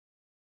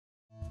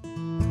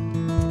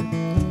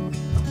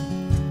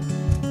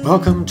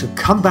Welcome to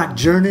Comeback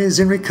Journeys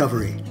in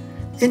Recovery.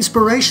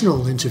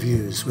 Inspirational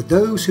interviews with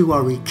those who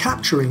are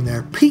recapturing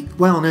their peak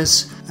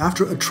wellness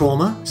after a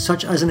trauma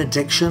such as an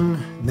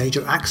addiction,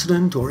 major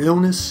accident or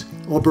illness,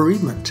 or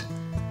bereavement.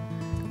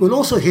 We'll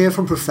also hear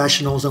from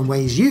professionals on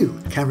ways you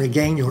can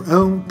regain your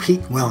own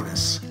peak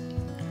wellness.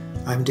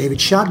 I'm David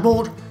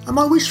Shadbolt, and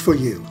my wish for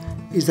you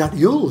is that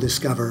you'll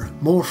discover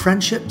more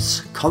friendships,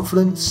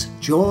 confidence,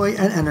 joy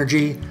and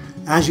energy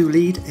as you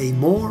lead a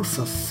more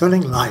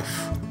fulfilling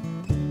life.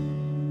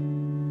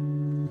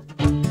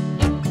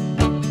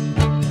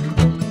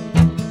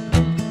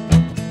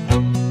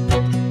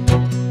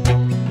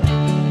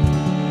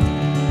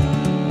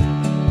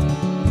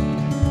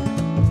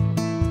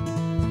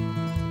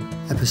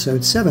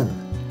 Episode 7,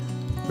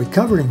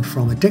 Recovering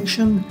from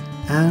Addiction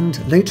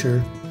and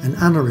later an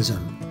aneurysm.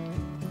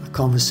 A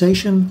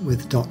conversation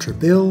with Dr.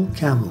 Bill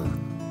Campbell.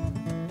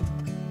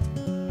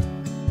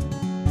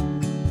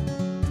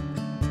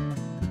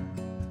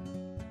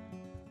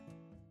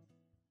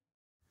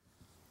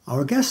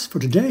 Our guest for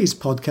today's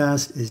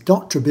podcast is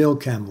Dr. Bill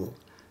Campbell.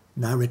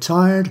 Now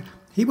retired,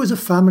 he was a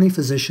family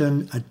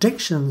physician,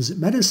 addictions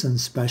medicine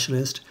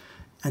specialist,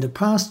 and a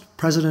past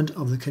president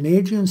of the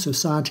Canadian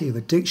Society of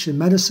Addiction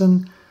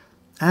Medicine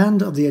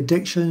and of the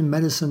Addiction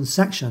Medicine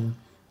section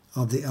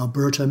of the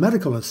Alberta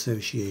Medical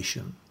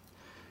Association.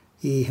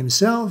 He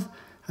himself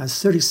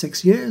has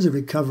 36 years of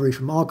recovery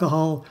from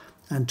alcohol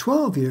and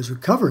 12 years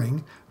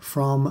recovering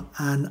from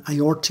an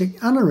aortic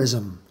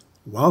aneurysm.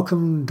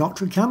 Welcome,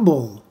 Dr.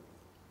 Campbell.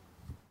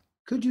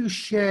 Could you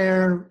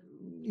share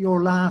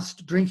your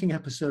last drinking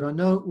episode? I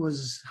know it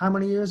was how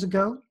many years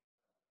ago?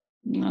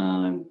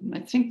 I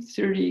think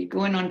 30,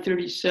 going on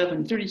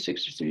 37,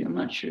 36 or 30, I'm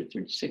not sure,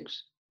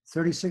 36.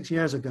 36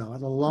 years ago,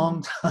 that's a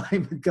long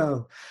time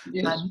ago.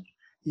 Yes. And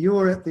you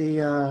were at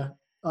the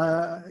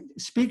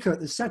speaker at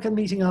the second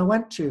meeting I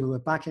went to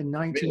back in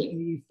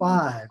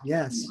 1985. Really?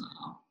 Yes.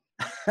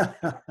 Wow.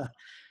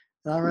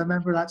 I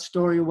remember that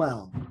story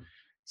well.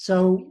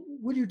 So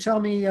would you tell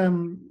me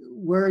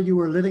where you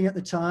were living at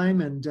the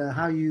time and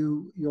how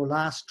your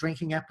last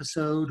drinking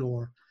episode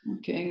or...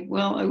 Okay,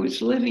 well, I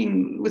was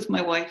living with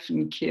my wife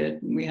and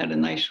kid, and we had a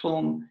nice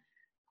home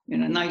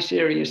in a nice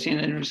area, St.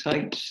 Andrews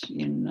Heights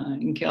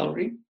in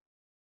Calgary.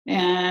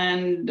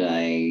 And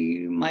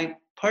my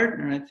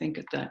partner, I think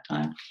at that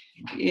time,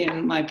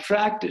 in my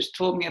practice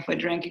told me if I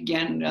drank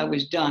again, I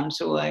was done.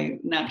 So I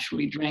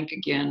naturally drank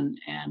again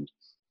and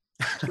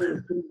sort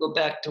of couldn't go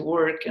back to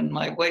work. And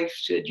my wife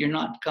said, "You're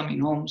not coming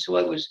home." So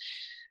I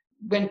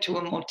went to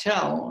a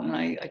motel, and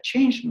I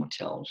changed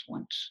motels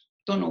once.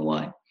 Don't know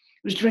why.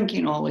 I was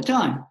drinking all the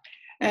time.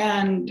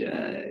 And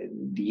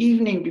the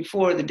evening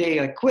before the day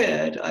I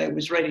quit, I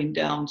was writing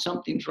down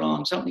something's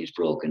wrong, something's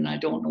broken, I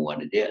don't know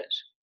what it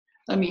is.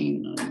 I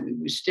mean,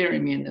 it was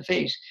staring me in the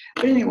face.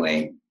 But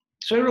anyway,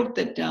 so I wrote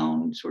that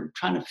down, sort of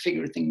trying to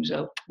figure things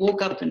out.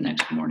 Woke up the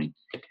next morning,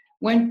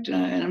 went,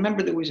 and I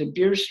remember there was a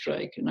beer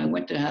strike, and I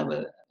went to have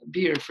a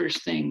beer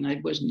first thing.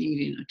 I wasn't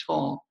eating at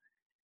all.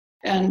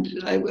 And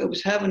I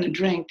was having a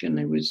drink, and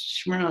there was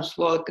Smirnoff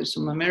vodka,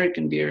 some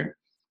American beer.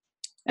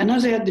 And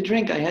as I had the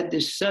drink, I had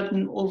this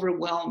sudden,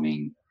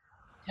 overwhelming,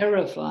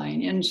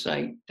 terrifying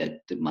insight that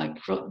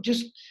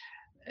just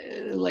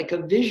like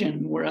a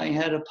vision where I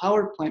had a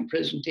PowerPoint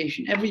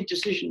presentation. Every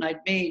decision I'd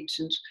made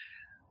since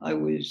I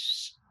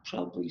was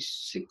probably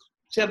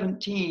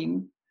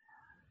 17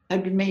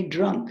 had been made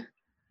drunk.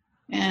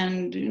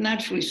 And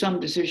naturally, some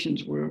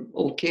decisions were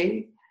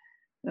okay.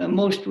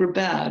 Most were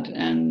bad.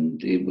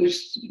 And it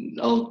was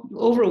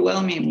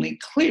overwhelmingly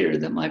clear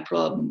that my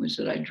problem was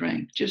that I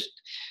drank.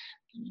 Just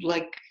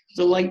like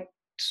the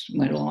lights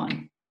went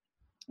on.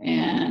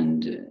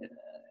 And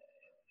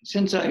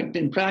since I'd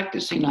been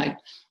practicing,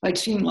 I'd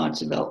seen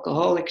lots of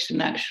alcoholics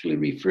and actually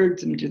referred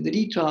them to the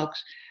detox.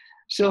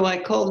 So I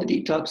called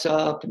the detox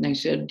up and they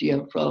said, "Do you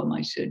have a problem?"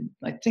 I said,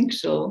 "I think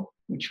so,"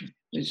 which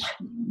is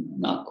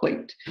not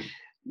quite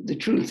the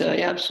truth.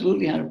 I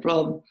absolutely had a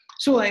problem.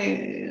 So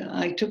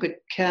I took a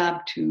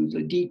cab to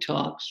the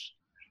detox,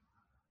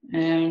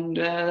 and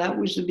that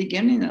was the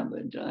beginning of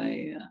it.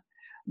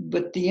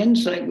 But the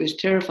insight was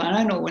terrifying.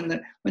 I know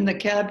when the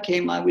cab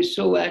came, I was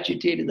so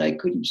agitated I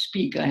couldn't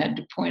speak. I had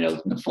to point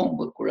out in the phone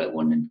book where I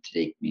wanted to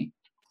take me.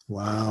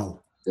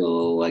 Wow.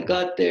 So I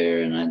got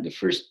there, and the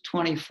first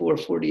 24,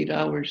 48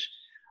 hours,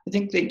 I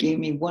think they gave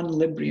me one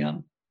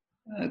Librium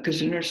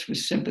because the nurse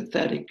was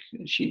sympathetic.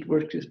 She'd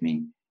worked with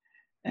me.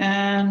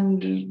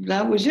 And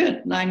that was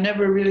it. And I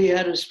never really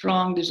had a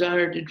strong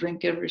desire to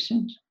drink ever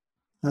since.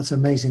 That's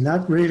amazing.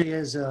 That really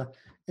is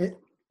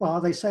well,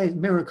 they say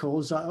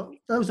miracles.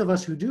 Those of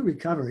us who do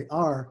recovery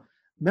are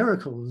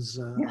miracles.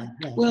 Yeah.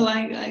 Well,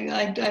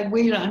 I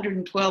weighed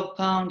 112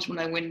 pounds when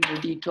I went into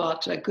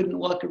detox. I couldn't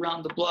walk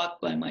around the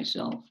block by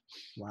myself.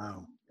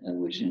 Wow. I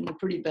was in a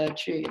pretty bad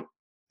shape.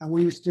 And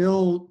were you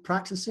still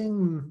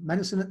practicing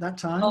medicine at that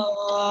time?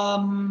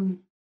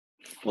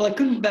 Well, I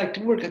couldn't go back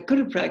to work. I could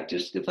have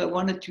practiced if I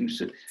wanted to.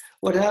 So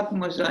what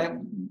happened was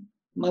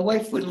my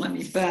wife wouldn't let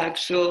me back.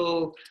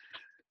 So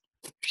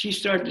she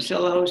started to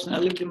sell a house, and I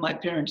lived in my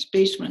parents'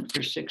 basement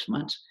for 6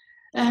 months.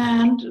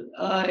 And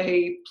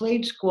I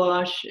played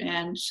squash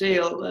and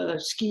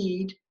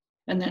skied,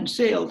 and then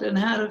sailed, and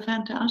had a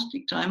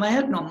fantastic time. I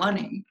had no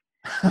money.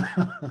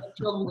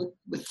 Trouble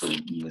with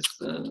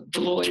the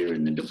lawyer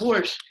and the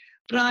divorce,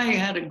 but I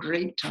had a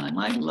great time.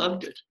 I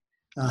loved it.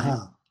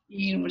 Uh-huh.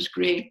 Skiing was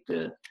great.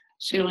 The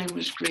sailing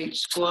was great.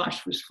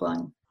 Squash was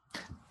fun.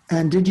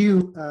 And did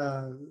you?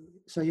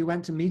 So you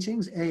went to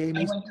meetings, AA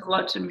meetings? I went to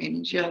lots of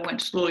meetings. Yeah, I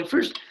went slowly.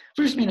 First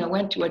meeting I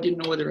went to, I didn't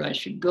know whether I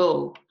should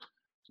go,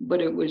 but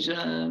it was.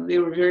 They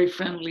were very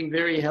friendly,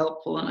 very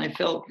helpful, and I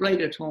felt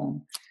right at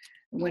home.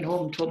 I went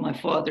home and told my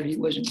father. He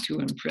wasn't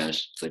too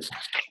impressed, but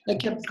I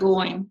kept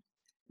going.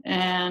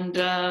 And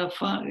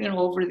found,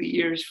 over the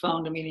years,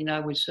 found a meeting I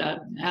was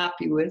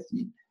happy with,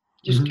 and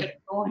just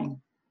kept going.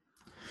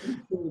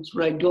 It's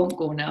where I don't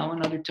go now,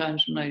 and other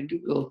times when I do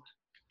go,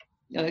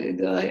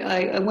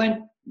 I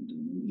went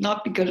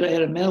not because I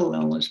had a mental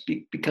illness,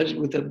 because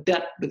with a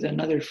bet with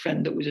another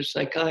friend that was a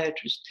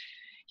psychiatrist.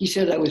 He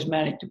said I was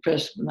manic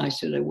depressive, and I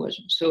said I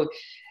wasn't. So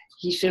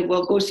he said,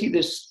 "Well, go see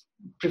this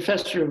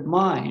professor of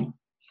mine,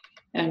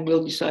 and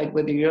we'll decide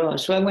whether you are."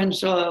 So I went and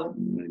saw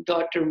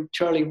Dr.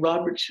 Charlie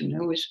Robertson,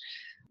 who was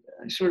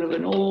sort of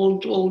an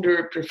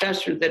older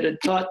professor that had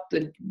taught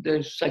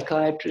the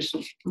psychiatrists,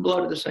 a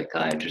lot of the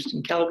psychiatrists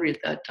in Calgary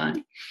at that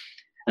time,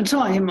 and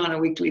saw him on a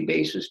weekly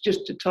basis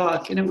just to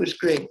talk, and it was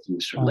great. He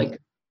was sort of like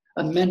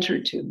a mentor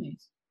to me.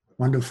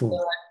 Wonderful. But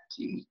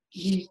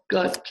he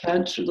got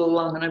cancer of the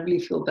lung, and I really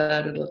feel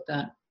bad about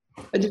that.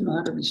 I didn't know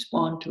how to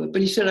respond to it,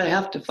 but he said, "I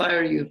have to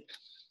fire you."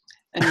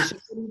 And he said,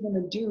 "What are you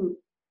going to do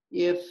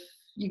if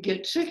you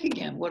get sick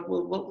again? What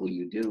will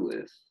you do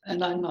if?"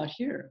 And I'm not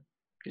here,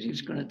 because he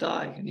was going to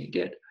die, and he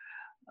did.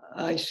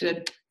 I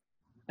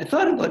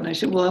thought about it, and I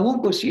said, "Well, I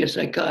won't go see a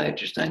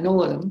psychiatrist. I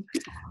know them,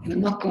 and I'm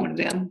not going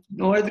to them,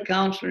 nor the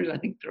counselors. I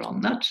think they're all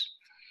nuts,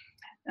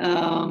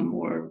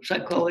 or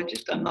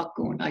psychologists. I'm not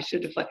going." I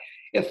said,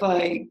 if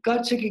I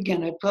got sick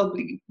again, I'd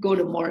probably go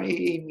to more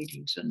AA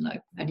meetings.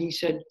 And he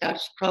said,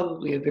 "That's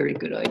probably a very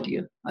good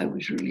idea." I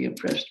was really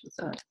impressed with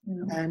that.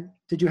 And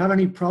did you have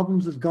any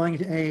problems with going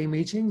to AA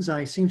meetings?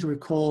 I seem to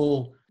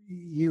recall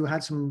you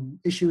had some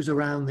issues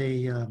around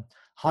the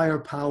higher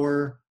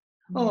power.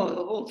 Oh, the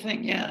whole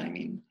thing, yeah. I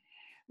mean,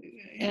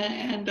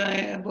 and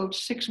about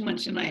 6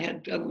 months in,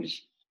 I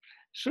was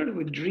sort of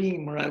a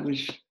dream where I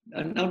was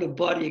an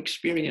out-of-body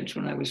experience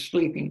when I was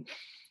sleeping,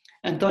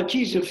 and thought,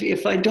 geez,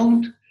 if I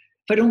don't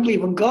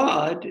believe in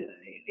God,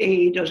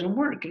 AA doesn't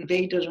work. And if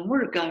AA doesn't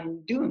work,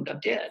 I'm doomed, I'm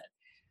dead.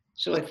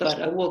 So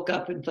I woke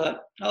up and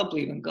thought, I'll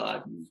believe in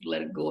God and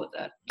let it go at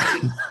that.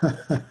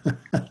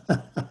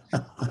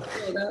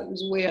 So that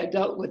was the way I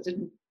dealt with it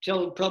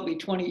until probably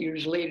 20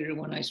 years later,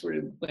 when I sort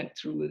of went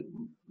through it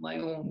my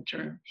own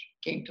terms,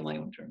 came to my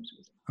own terms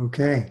with it.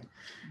 Okay.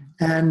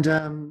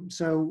 And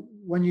so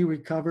when you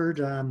recovered,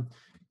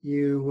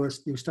 you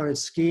started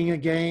skiing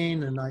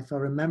again, and if I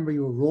remember,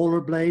 you were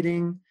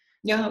rollerblading.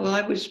 Yeah, well,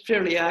 I was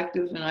fairly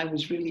active, and I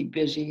was really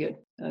busy.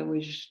 I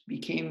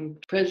became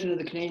president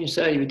of the Canadian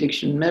Society of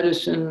Addiction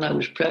Medicine. I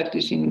was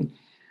practicing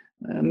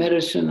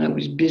medicine. I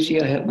was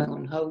busy. I had my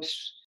own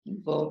house,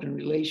 involved in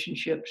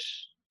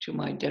relationships to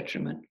my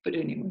detriment. But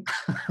anyway,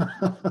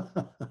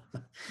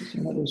 it's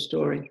another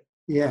story.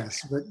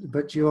 Yes,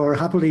 but you're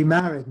happily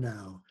married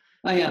now.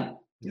 I am,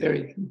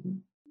 very.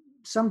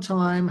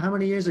 Sometime, how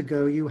many years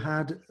ago, you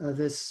had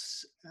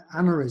this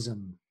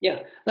aneurysm?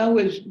 Yeah, that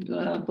was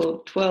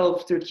about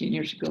 12, 13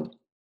 years ago.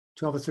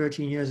 12 or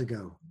 13 years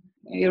ago.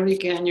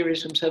 Aortic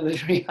aneurysms have a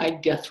very high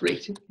death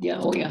rate. Yeah,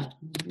 oh yeah.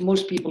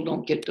 Most people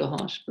don't get to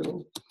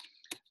hospital.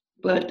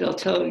 But I'll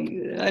tell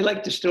you, I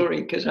like the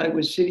story because I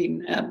was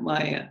sitting at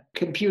my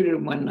computer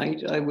one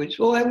night. I was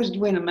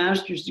doing a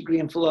master's degree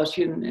in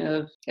philosophy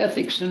and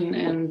ethics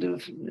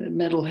and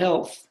mental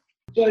health.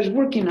 So I was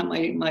working at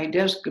my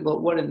desk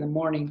about 1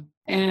 a.m,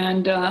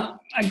 and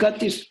I got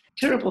this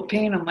terrible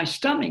pain on my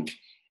stomach,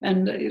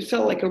 and it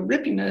felt like a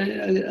ripping,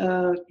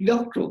 a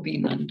Velcro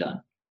being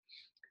undone.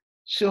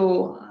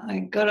 So I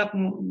got up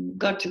and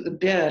got to the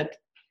bed,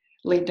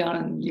 laid down,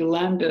 and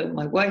Yolanda,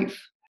 my wife,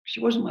 she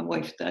wasn't my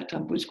wife at that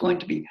time, but was going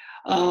to be,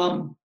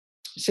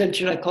 said,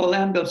 "Should I call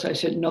ambulance?" I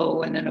said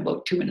no, and then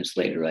about 2 minutes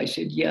later, I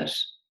said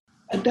yes.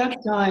 At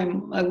that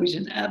time, I was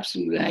in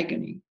absolute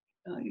agony.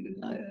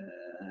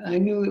 I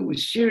knew it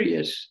was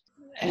serious,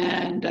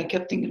 and I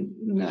kept thinking,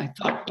 I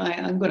thought,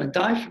 I'm going to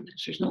die from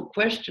this. There's no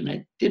question.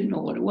 I didn't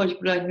know what it was,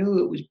 but I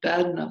knew it was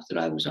bad enough that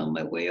I was on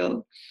my way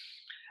out.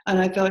 And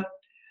I thought,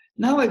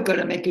 now I've got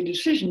to make a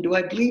decision. Do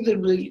I believe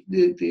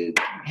the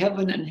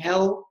heaven and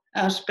hell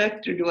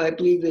aspect, or do I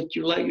believe that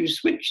your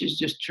switch is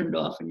just turned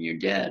off and you're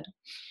dead?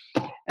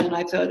 And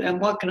I thought, and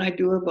what can I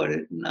do about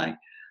it? And I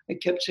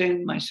kept saying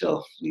to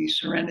myself the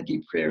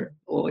serenity prayer.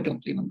 Oh, I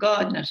don't believe in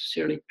God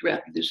necessarily,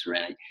 grant me the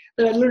serenity.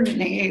 But I learned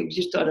in AA, it was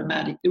just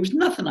automatic. There was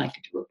nothing I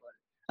could do about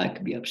it. I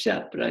could be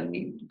upset, but I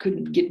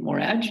couldn't get more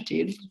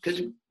agitated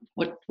because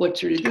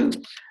what's there to do?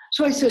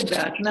 So I said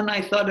that, and then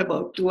I thought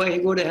about, do I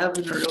go to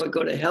heaven, or do I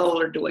go to hell,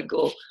 or do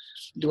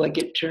I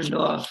get turned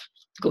off,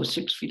 go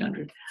 6 feet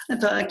under? I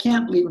thought, I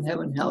can't believe in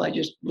heaven and hell. I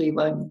just believe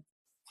it's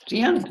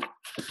the end.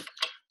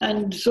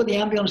 And so the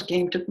ambulance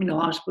came, took me to the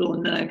hospital,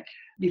 and then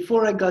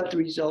before I got the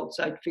results,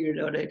 I'd figured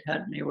out I'd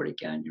had an aortic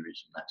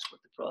aneurysm. That's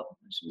what the problem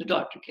is. And the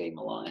doctor came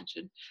along and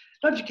said,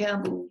 Dr.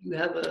 Campbell, you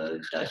have a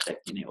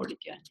dissecting aortic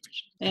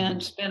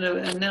aneurysm.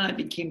 And then I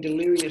became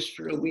delirious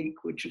for a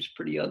week, which was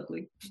pretty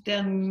ugly.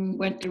 Then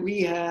went to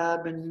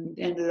rehab and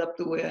ended up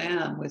the way I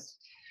am with,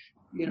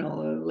 a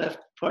left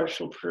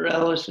partial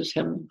paralysis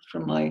from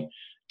my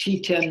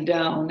T10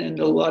 down and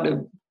a lot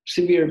of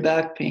severe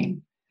back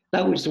pain.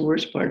 That was the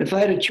worst part. If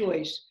I had a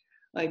choice,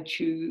 I'd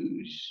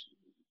choose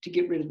to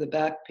get rid of the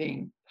back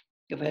pain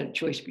if I had a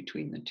choice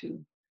between the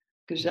two,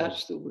 because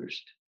that's the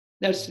worst.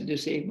 That's the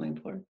disabling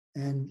part.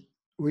 And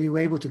were you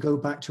able to go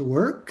back to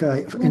work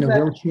in a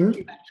wheelchair?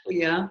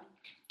 Yeah.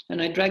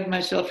 And I dragged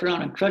myself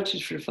around on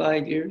crutches for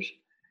 5 years.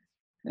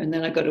 And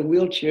then I got a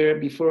wheelchair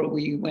before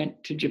we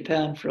went to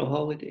Japan for a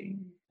holiday.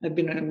 I've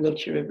been in a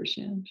wheelchair ever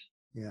since.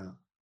 Yeah.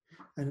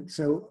 And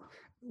so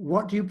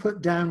what do you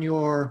put down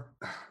your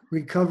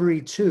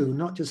recovery to?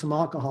 Not just from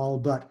alcohol,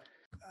 but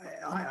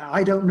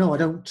I don't know. I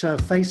don't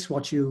face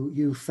what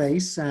you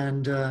face.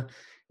 And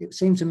it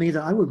seemed to me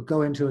that I would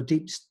go into a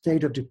deep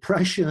state of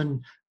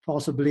depression,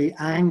 possibly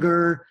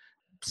anger,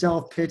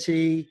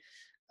 self-pity.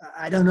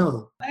 I don't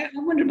know. I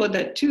wonder about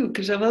that too,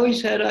 because I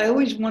always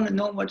want to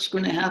know what's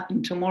going to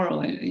happen tomorrow,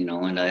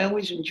 and I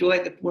always enjoy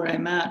where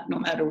I'm at, no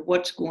matter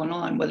what's going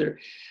on,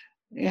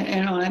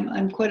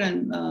 I'm quite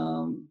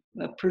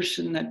a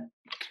person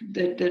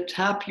that's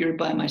happier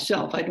by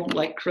myself. I don't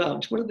like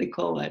crowds. What do they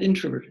call that?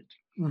 Introverted.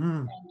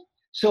 Mm-hmm.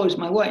 So is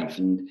my wife.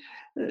 And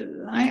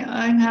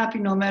I'm happy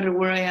no matter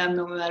where I am,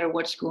 no matter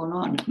what's going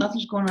on. If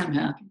nothing's going on, I'm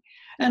happy.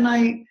 And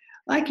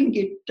I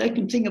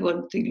can think about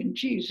it thinking,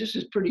 geez, this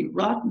is pretty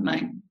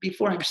rotten.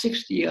 Before I'm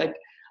 60, I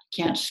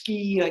can't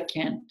ski, I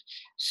can't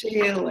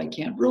sail, I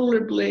can't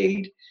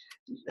rollerblade,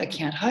 I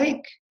can't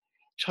hike.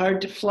 It's hard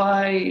to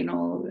fly,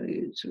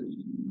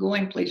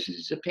 going places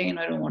is a pain.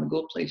 I don't want to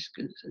go places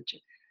because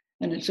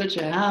it's such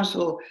a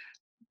hassle.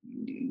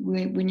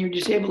 When you're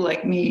disabled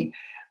like me,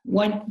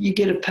 when you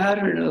get a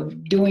pattern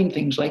of doing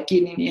things like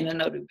getting in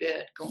and out of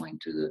bed, going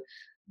to the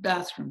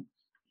bathroom,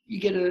 you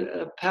get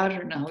a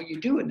pattern of how you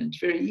do it, and it's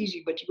very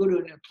easy. But you go to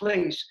a new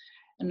place,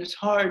 and it's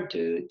hard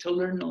to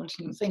learn those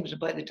new things. And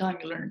by the time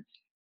you learn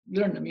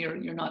them,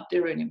 you're not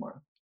there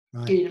anymore.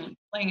 Right. Getting on the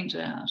plane's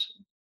a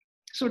hassle.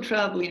 So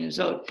traveling is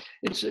out.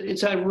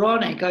 It's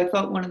ironic. I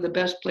thought one of the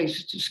best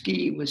places to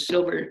ski was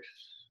a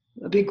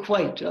Big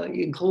White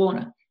in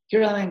Kelowna.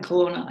 Here I am in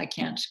Kelowna. I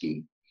can't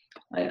ski.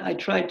 I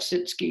tried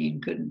sit skiing,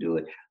 couldn't do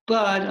it,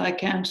 but I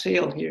can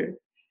sail here.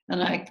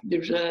 And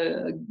there's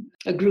a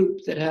group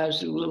that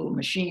has a little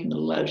machine that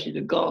allows you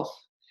to golf.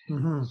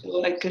 Mm-hmm.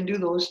 So I can do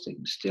those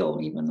things still,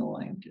 even though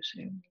I am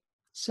disabled.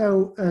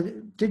 So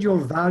did your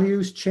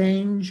values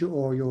change,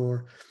 or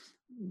your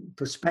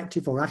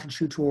perspective or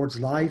attitude towards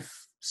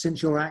life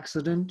since your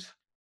accident?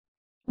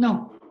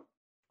 No.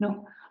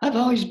 I've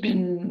always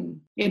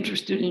been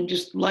interested in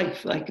just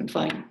life. I can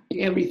find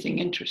everything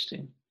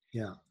interesting.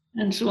 Yeah.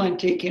 And so I'm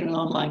taking an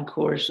online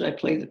course. I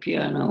play the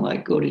piano. I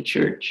go to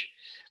church,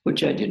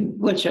 which I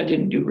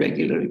didn't do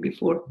regularly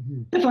before.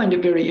 Mm-hmm. I find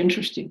it very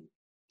interesting.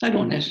 I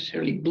don't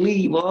necessarily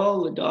believe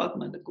all the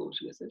dogma that goes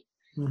with it,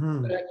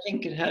 mm-hmm. but I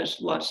think it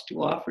has lots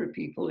to offer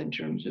people in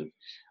terms of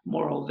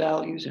moral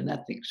values and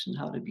ethics and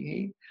how to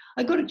behave.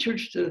 I go to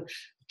church to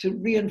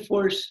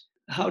reinforce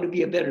how to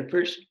be a better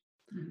person.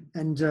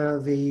 And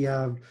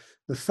the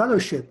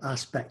fellowship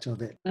aspect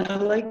of it. I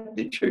like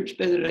the church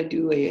better than I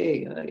do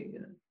AA. I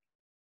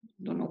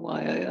don't know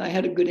why. I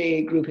had a good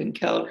AA group in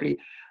Calgary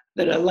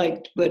that I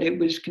liked, but it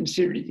was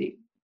considered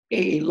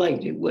AA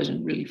light. It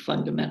wasn't really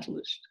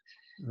fundamentalist.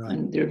 Right.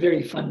 And they're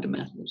very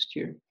fundamentalist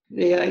here.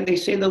 They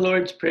say the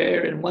Lord's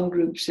Prayer, and one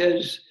group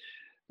says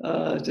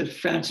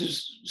the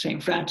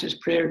St. Francis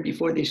prayer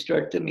before they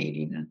start the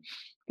meeting, and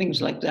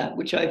things like that,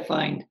 which I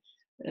find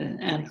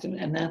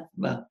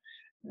anathema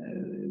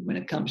when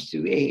it comes to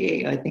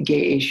AA. I think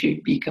AA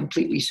should be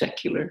completely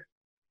secular.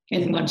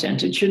 In one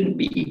sense, it shouldn't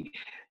be.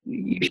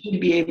 You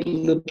should be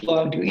able to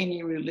belong to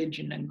any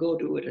religion and go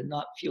to it and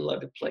not feel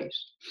out of place,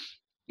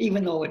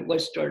 even though it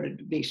was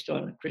started based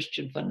on a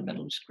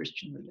fundamentalist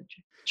Christian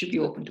religion. It should be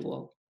open to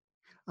all.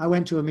 I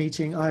went to a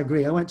meeting, I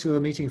agree. I went to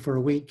a meeting for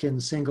a week in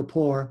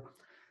Singapore,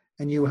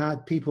 and you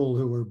had people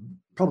who were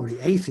probably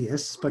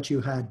atheists, but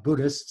you had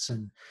Buddhists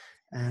and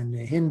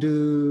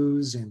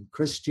Hindus and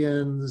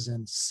Christians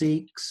and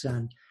Sikhs,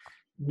 and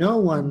no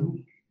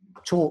one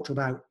talked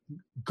about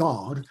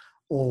God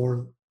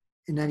or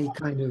in any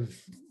kind of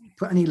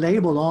put any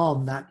label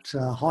on that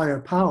higher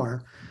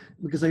power,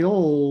 because they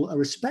all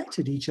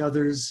respected each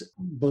other's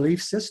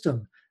belief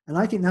system. And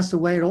I think that's the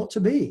way it ought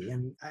to be.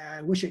 And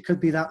I wish it could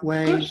be that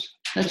way. Of course.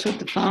 That's what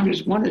the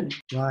founders wanted.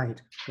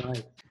 Right.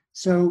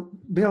 So,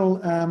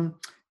 Bill,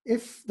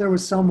 if there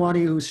was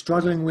somebody who's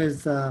struggling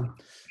with an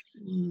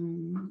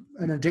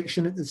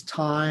addiction at this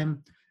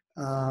time,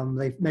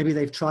 maybe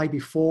they've tried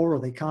before or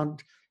they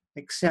can't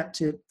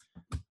accept it,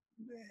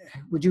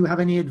 would you have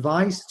any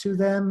advice to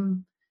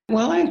them?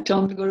 Well, I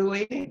tell them to go to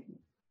AA.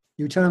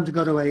 You tell them to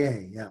go to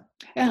AA, yeah.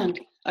 And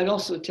I'd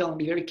also tell them,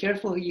 be very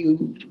careful who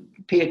you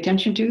pay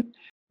attention to.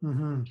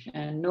 Mm-hmm.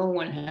 And no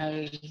one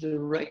has the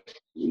right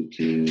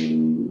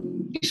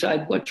to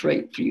decide what's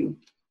right for you.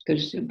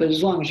 But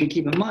as long as you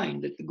keep in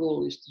mind that the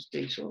goal is to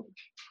stay sober.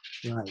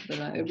 Right. But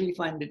I really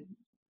find it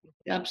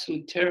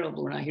absolutely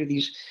terrible when I hear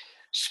these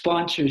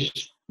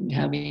sponsors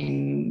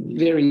having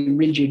very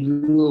rigid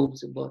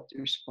rules about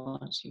their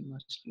sponsing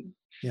must do.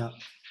 Yeah.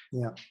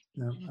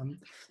 No,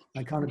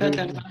 I can't But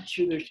agree. I'm not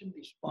sure there should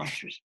be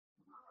sponsors.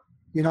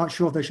 You're not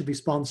sure if there should be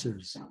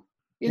sponsors?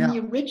 In the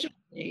original,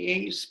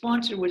 a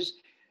sponsor was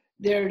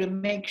there to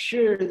make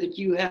sure that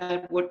you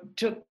had what it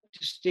took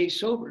to stay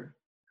sober.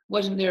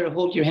 Wasn't there to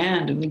hold your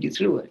hand and lead you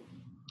through it,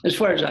 as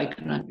far as I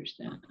can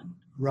understand.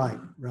 Right.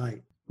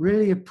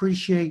 Really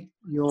appreciate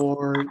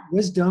your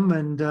wisdom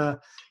and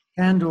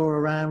candor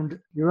around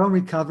your own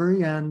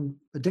recovery and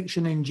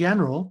addiction in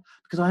general,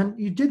 because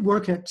you did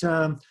work at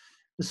the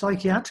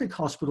psychiatric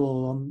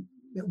hospital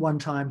at one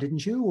time,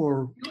 didn't you?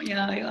 Or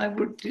yeah, I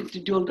worked at the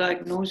dual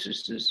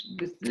diagnosis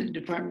with the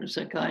Department of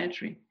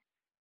Psychiatry,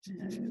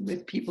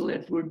 with people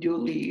that were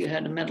dually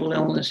had a mental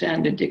illness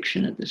and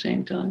addiction at the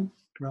same time.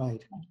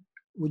 Right.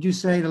 Would you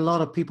say that a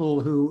lot of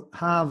people who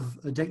have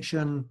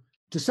addiction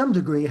to some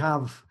degree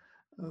have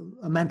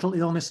a mental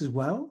illness as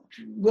well?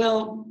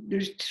 Well,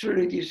 there's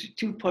these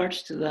two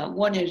parts to that.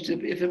 One is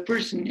if a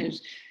person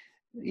is,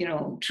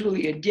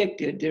 truly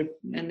addicted,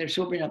 they're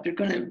sobering up,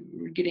 they're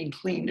getting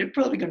clean, they're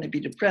probably going to be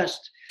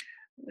depressed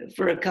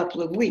for a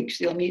couple of weeks.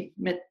 They'll meet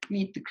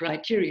the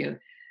criteria.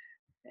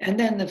 And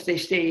then if they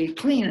stay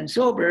clean and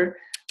sober,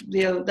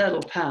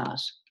 that'll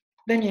pass.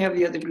 Then you have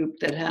the other group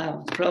that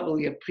have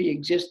probably a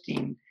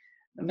pre-existing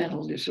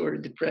mental disorder,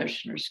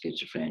 depression or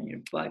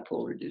schizophrenia,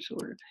 bipolar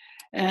disorder.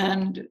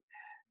 And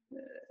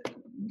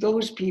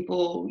those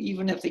people,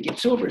 even if they get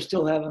sober,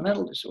 still have a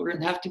mental disorder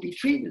and have to be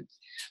treated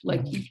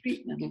like we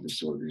treat mental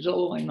disorders.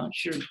 Although I'm not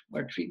sure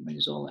our treatment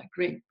is all that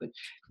great, but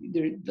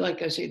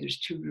like I say,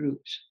 there's two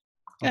groups.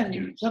 Okay.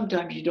 And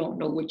sometimes you don't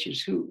know which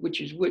is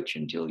which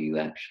until you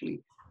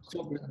actually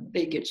sober them.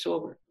 They get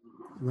sober.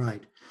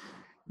 Right.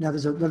 Now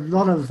there's a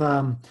lot of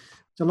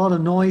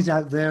noise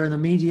out there in the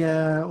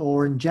media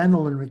or in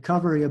general in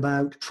recovery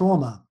about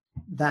trauma,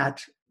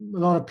 that a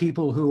lot of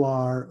people who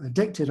are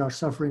addicted are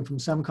suffering from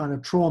some kind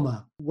of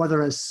trauma,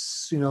 whether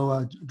it's,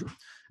 a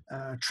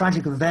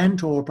tragic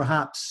event or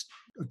perhaps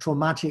a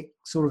traumatic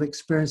sort of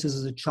experiences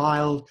as a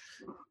child.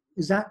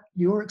 Is that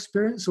your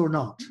experience or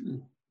not?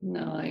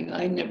 No,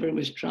 I never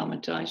was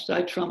traumatized.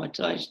 I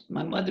traumatized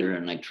my mother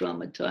and I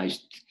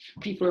traumatized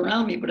people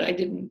around me, but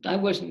I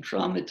wasn't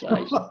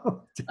traumatized.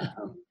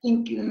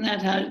 Thinking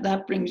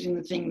that brings in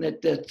the thing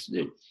that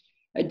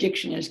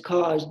addiction is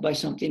caused by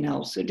something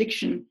else.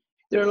 Addiction,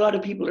 there are a lot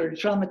of people that are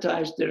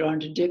traumatized that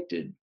aren't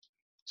addicted.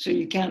 So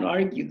you can't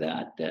argue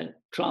that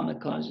trauma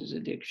causes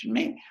addiction.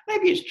 Maybe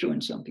it's true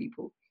in some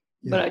people,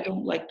 but I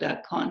don't like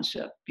that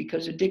concept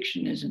because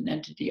addiction is an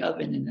entity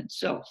of it in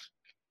itself.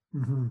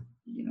 Mm-hmm.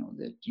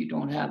 That you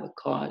don't have a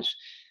cause,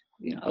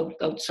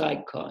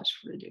 outside cause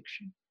for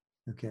addiction.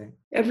 Okay.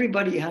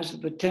 Everybody has the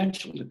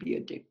potential to be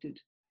addicted,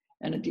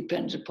 and it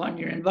depends upon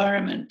your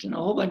environment and a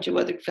whole bunch of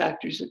other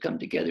factors that come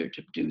together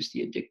to produce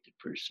the addicted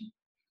person.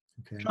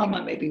 Okay.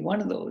 Trauma may be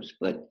one of those,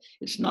 but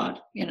it's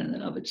not in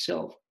and of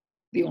itself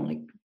the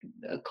only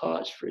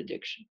cause for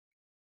addiction.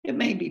 It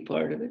may be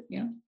part of it,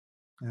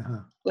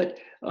 but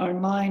our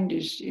mind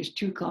is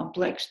too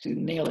complex to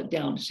nail it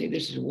down to say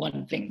this is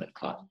one thing that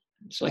caused.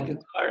 It's like a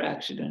car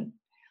accident.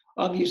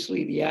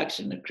 Obviously, the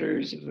accident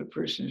occurs if a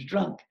person is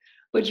drunk,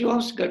 but you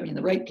also got to be in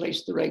the right place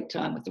at the right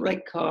time with the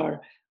right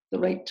car, the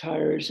right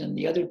tires, and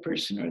the other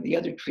person or the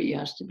other tree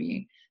has to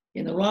be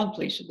in the wrong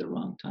place at the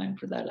wrong time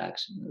for that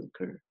accident to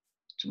occur.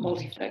 It's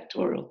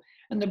multifactorial.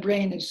 And the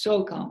brain is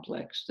so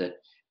complex that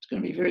it's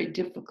going to be very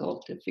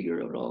difficult to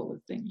figure out all the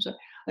things.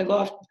 I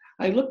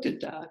looked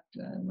at that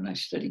when I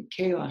studied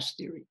chaos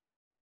theory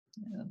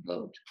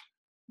about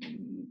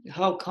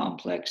how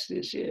complex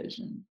this is,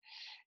 and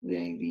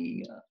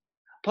the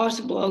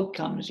possible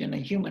outcomes in a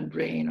human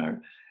brain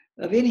or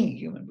of any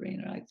human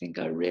brain, I think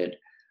I read,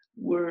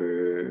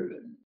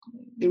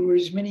 there were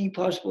as many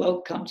possible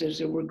outcomes as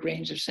there were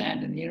grains of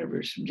sand in the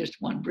universe from just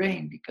one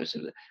brain because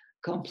of the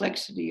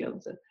complexity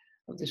of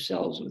the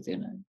cells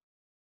within it.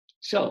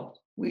 So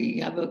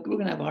we're going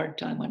to have a hard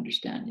time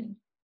understanding.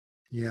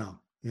 Yeah.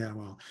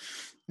 Well,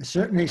 I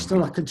certainly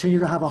still continue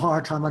to have a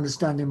hard time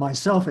understanding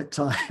myself at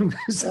times.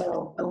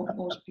 So don't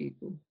most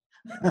people.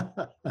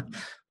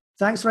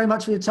 Thanks very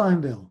much for your time,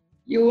 Bill.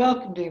 You're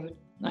welcome, David.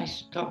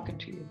 Nice talking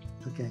to you.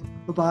 Okay.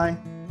 Bye-bye.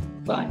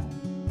 Bye.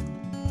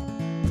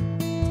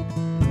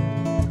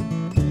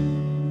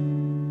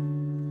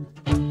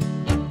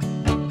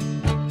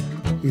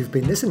 You've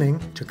been listening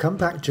to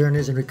Comeback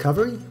Journeys in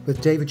Recovery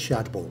with David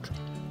Shadbolt.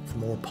 For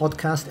more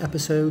podcast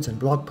episodes and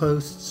blog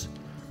posts,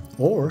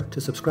 or to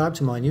subscribe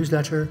to my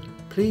newsletter,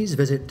 please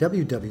visit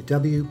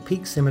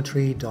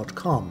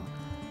www.peaksymmetry.com.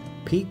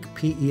 Peak,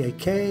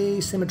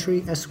 P-E-A-K,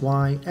 Symmetry,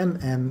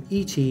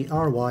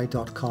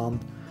 S-Y-M-M-E-T-R-Y.com.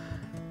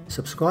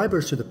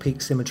 Subscribers to the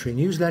Peak Symmetry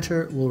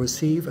newsletter will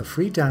receive a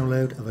free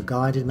download of a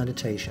guided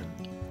meditation.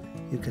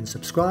 you can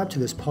subscribe to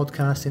this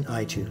podcast in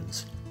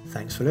iTunes.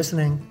 Thanks for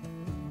listening.